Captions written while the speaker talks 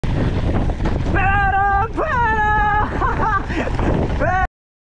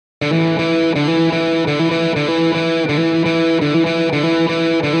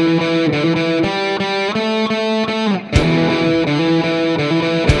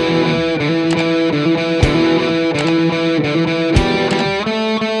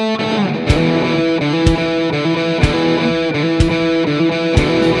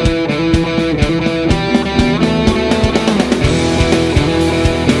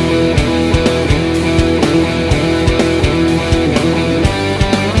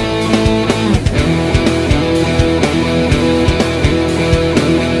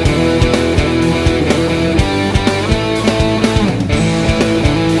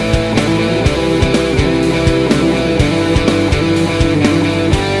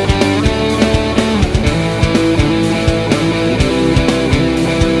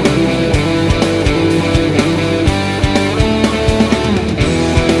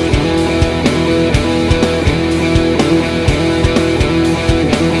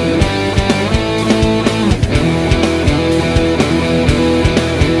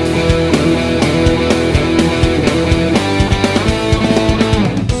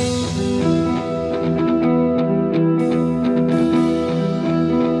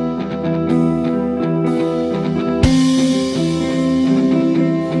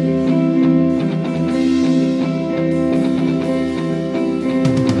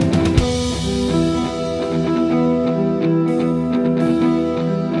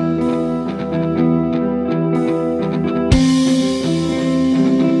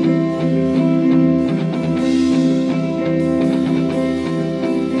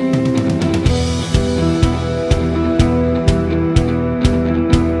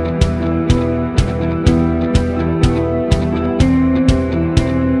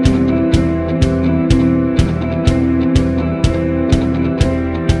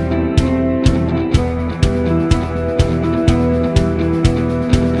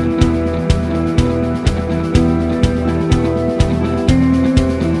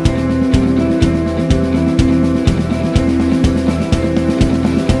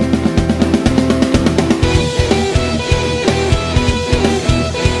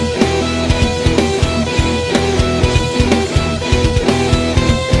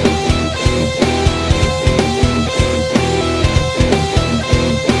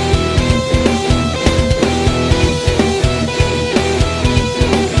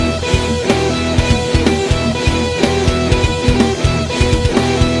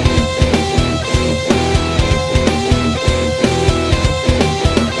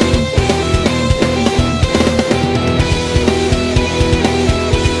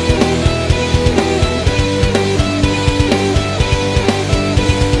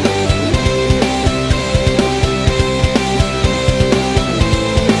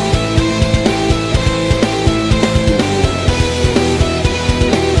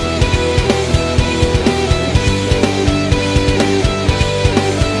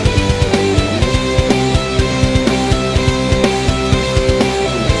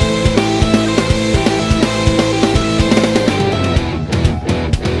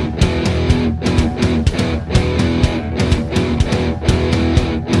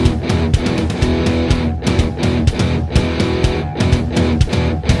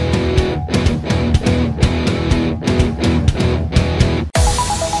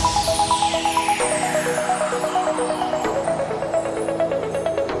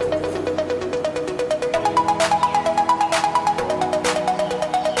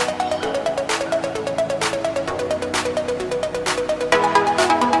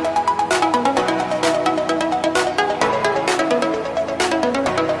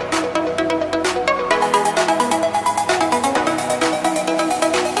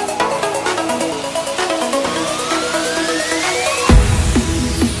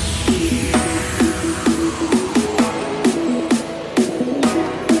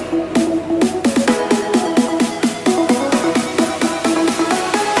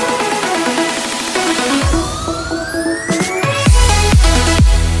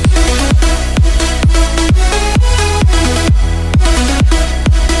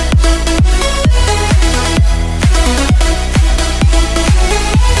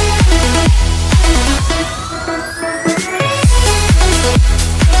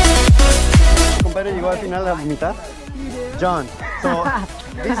final de la mitad? John. So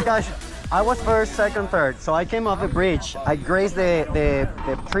this guy, I was first, second, third. So I came off the bridge. I grazed the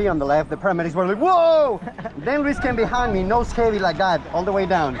tree on the left. The paramedics were like, whoa! Then Luis came behind me, nose heavy like that, all the way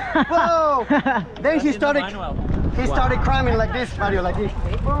down. Whoa! Then he started cramming like this, Mario, like this.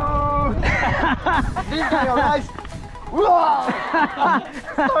 Whoa! This guy arrives. Whoa!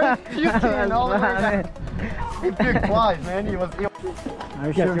 Started puking all the way down. He puked twice, man. He was. Are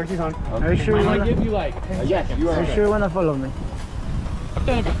you sure? Yes, on. Are you sure? I give you like Yes, you Are are. you sure you wanna follow me? I've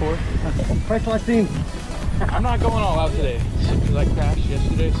done it before. First last team. I'm not going all out today because I crashed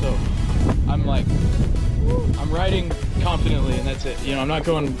yesterday, so I'm like, I'm riding confidently, and that's it. You know, I'm not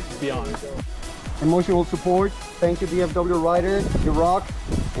going beyond. Emotional support. Thank you, DFW rider. You rock,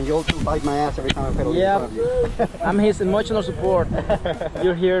 and you also bite my ass every time I pedal in front of you. I'm his emotional support.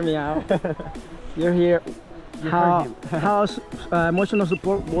 You hear me out. You're here. How emotional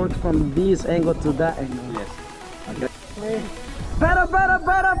support works from this angle to that angle? Yes. Okay. Better, better,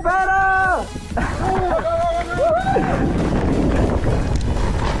 better, better!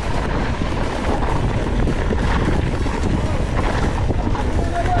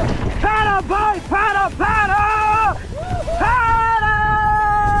 Pedal, boy! Pedal, pedal! Pedal!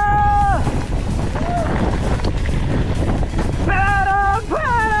 Pedal,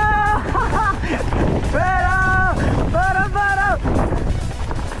 pedal! Pedal, pedal, pedal!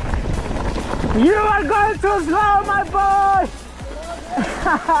 You are going too slow, my boy!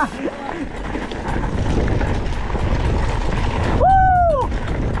 Woo!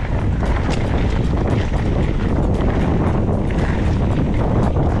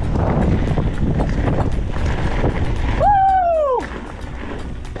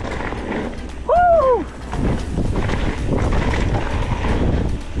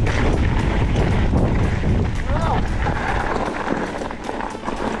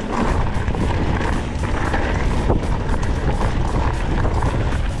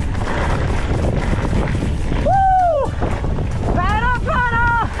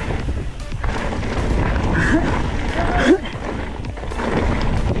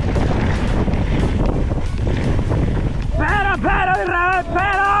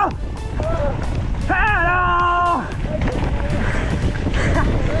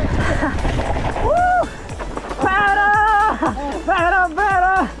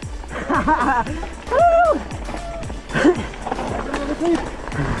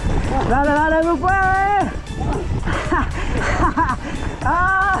 Dale, dale, tú puedes.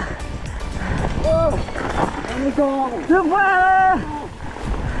 Tú puedes.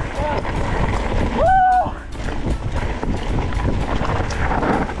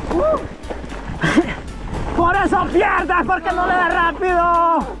 Por eso pierdes, porque no le das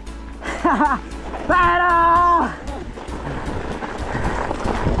rápido.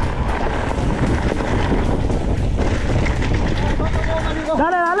 Pero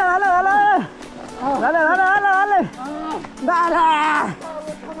dale, dale, dale, dale. Dale, dale, dale, dale. Dale.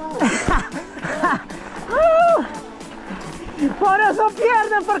 Por eso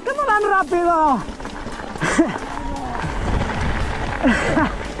pierden, porque no dan rápido.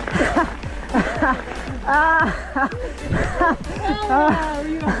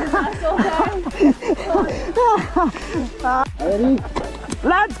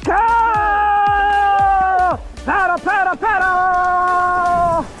 Let's go! Pedal, pedal,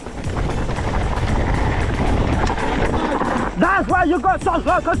 pedal! That's why you go so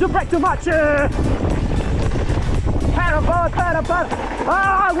slow, because you brake too much. Pedal, boy, pedal, pedal.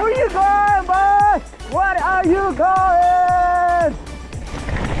 Ah, where you going, boy? Where are you going?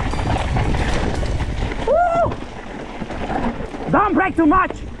 Woo! Don't brake too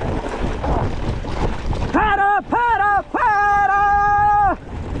much. Pedal, pedal, pedal!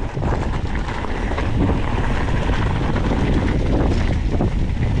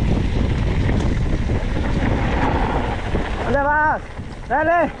 ¿Dónde vas?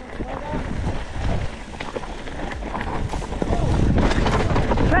 Dale.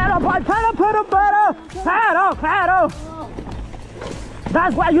 Pedal, boy, pedal, pedal, pedal! Pedal, pedal!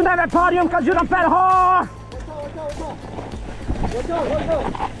 That's why you never podium, because you don't pedal hard!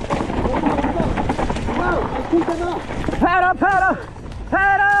 Pedal, pedal,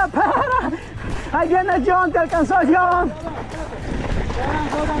 pedal, pedal. Ahí viene John, te alcanzó John.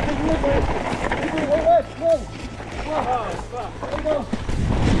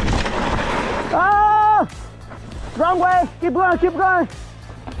 Oh, wrong way. Keep going, keep going.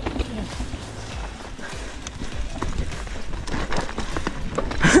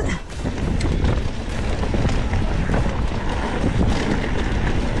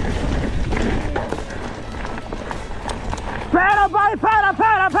 Pedal, boy, pedal,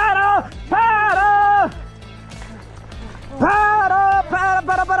 pedal, pedal, pedal!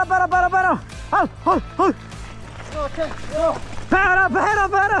 pedal. Oh, oh, oh. Okay, go. Pedal, pedal,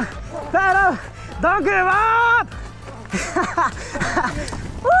 pedal, pedal. Don't give up.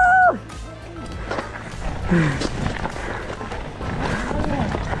 Woo!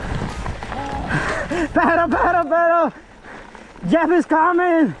 Pedal, pedal, pedal. Jeff is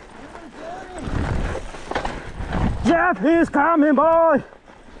coming. Jeff is coming, boy.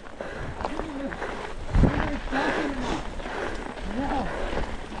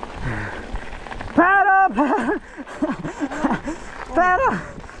 Pedal, pedal. Pedal.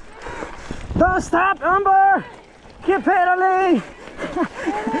 Don't stop, Umber. Keep pedaling.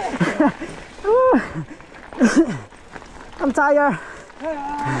 I'm tired.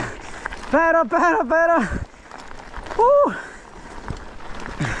 Pedal, pedal, pedal. Woo.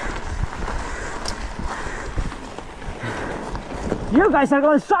 You guys are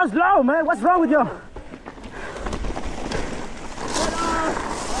going so slow, man. What's wrong with you?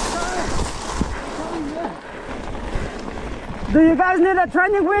 Do you guys need a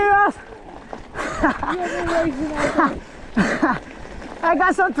training wheels? I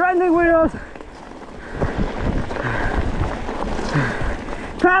got some training wheels.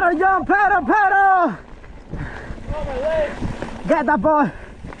 Pedal, John, pedal, pedal. Get that boy.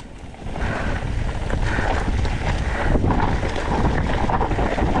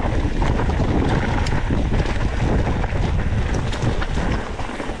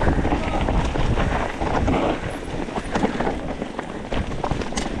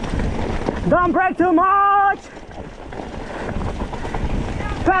 Don't brake too much.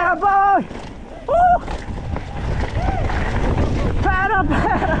 Pedal, boy. Woo. Pedal,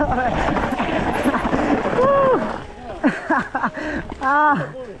 pedal. Woo.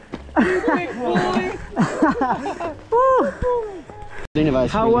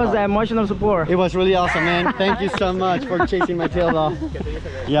 How was the emotional support? It was really awesome, man. Thank you so much for chasing my tail off.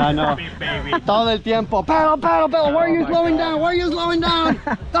 Yeah, I know. Todo el tiempo. Pedal, pedal, pedal. Why are you slowing down? Why are you slowing down?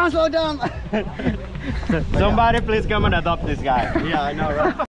 Don't slow down. Somebody please come and adopt this guy. Yeah, I know,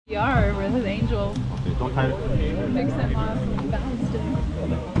 right? We are with his angel. Don't hide it. Fix him off and bounced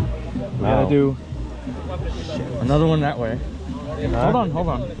him. We gotta do another one that way. Hold on, hold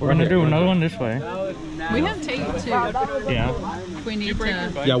on. We're gonna do another one this way. We have tape too. Yeah. We need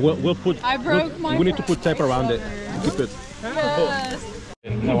to. Yeah, we'll put. I broke my. We need to put tape around it. Keep it. Yes.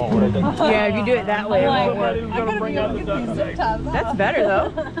 That won't work. Yeah, if you do it that way, it won't work. I gotta bring out these zip ties. That's better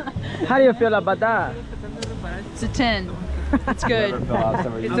though. How do you feel about that? It's a 10. It's good. It's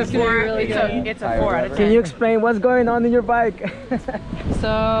a It's 4. really good. It's a 4 out of 10. Can you explain what's going on in your bike? So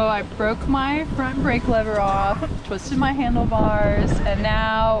I broke my front brake lever off, twisted my handlebars, and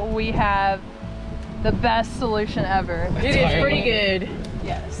now we have the best solution ever. It is pretty good.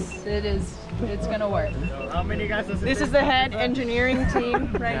 Yes, it is. It's gonna work. How many guys is This is the head engineering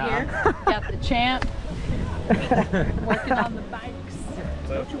team right here. Got the champ working on the bikes.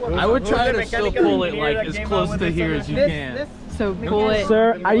 I would try to still pull it like as close to here as you can. So pull it.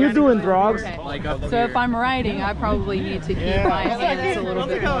 Sir, are you doing drugs? Okay. Like up So if I'm riding, I probably need to keep my hands a little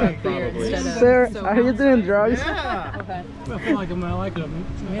bit more up here instead of. Sir, so are you doing drugs? Okay. I feel like I'm like a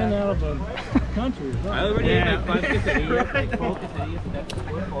man out of a country.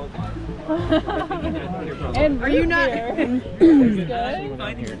 And Are you not?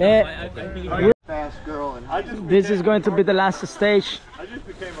 Fast girl. And This is going to be the last stage I just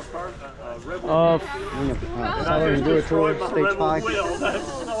became a rebel. of Southern Enduro Tour, stage 5.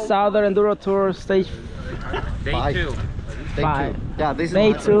 Southern Enduro Tour stage Day 2. Day 5. 2. Yeah, this is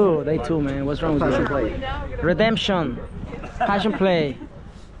Day my 2, day 2, man. What's wrong with passion you? play. Redemption, passion play.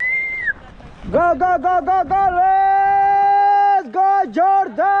 Go, go, go, go, go! Let's go,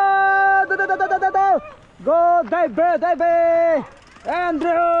 Jordan! Go, David!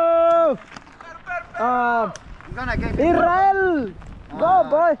 Andrew! I'm gonna give him Israel! Go,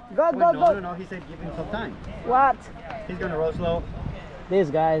 boy! Go, go, go! No, he said give him some time. What? He's gonna roll slow.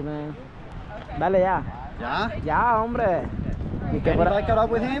 These guys, man. Dale ya. Yeah? Ya, hombre. Ni que Can fuera, I cut up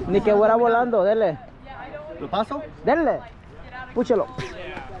with him? ni que fuera volando, dele. ¿Lo paso? Dele. Púchelo.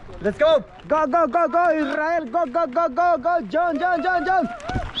 Let's go! Go, go, go, go, Israel! Go, go, go, go, go! John! Go,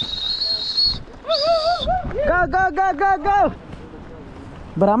 go, go, go, go!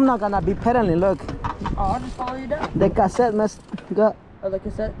 But I'm not gonna be pedaling, look. Oh, I'll just follow you down. The cassette must go. Oh, the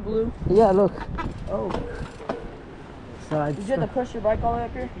cassette blew. Yeah, look. Oh. So I Did you have to push your bike all the way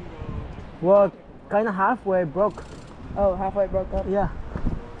up here? well, kind of halfway broke. Oh, halfway broke up. Yeah.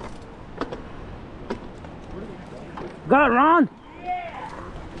 Go, Ron!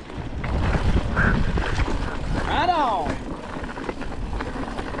 Right on.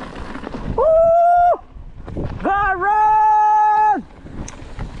 Woo! Go, Ron!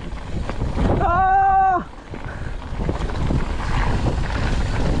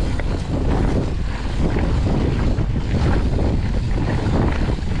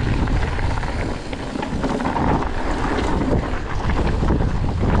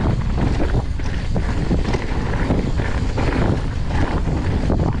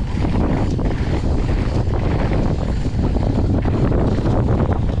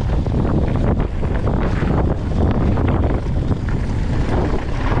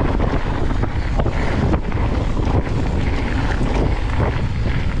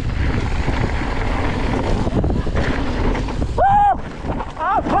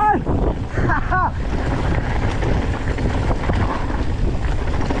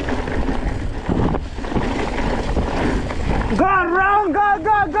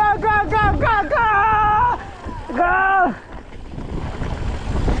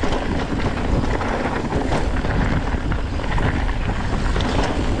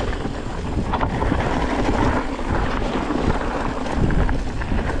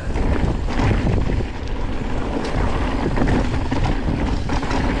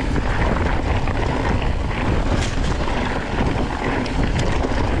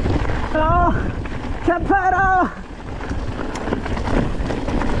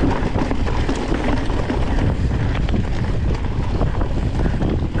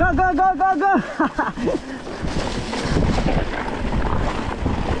 go, go, go, go, go.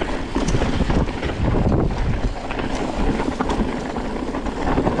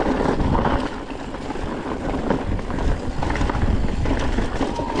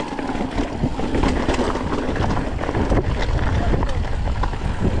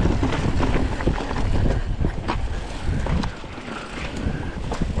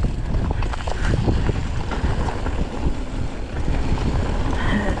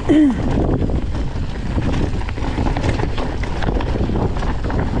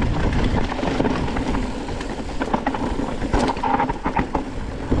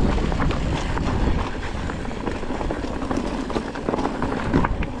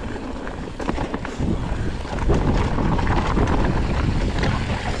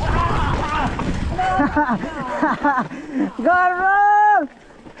 Go, roll!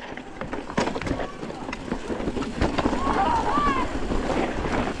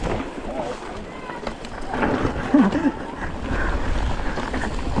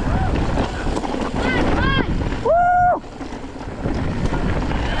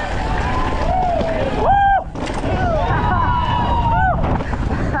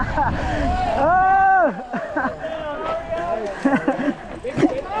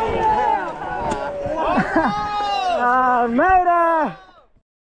 Oh, man!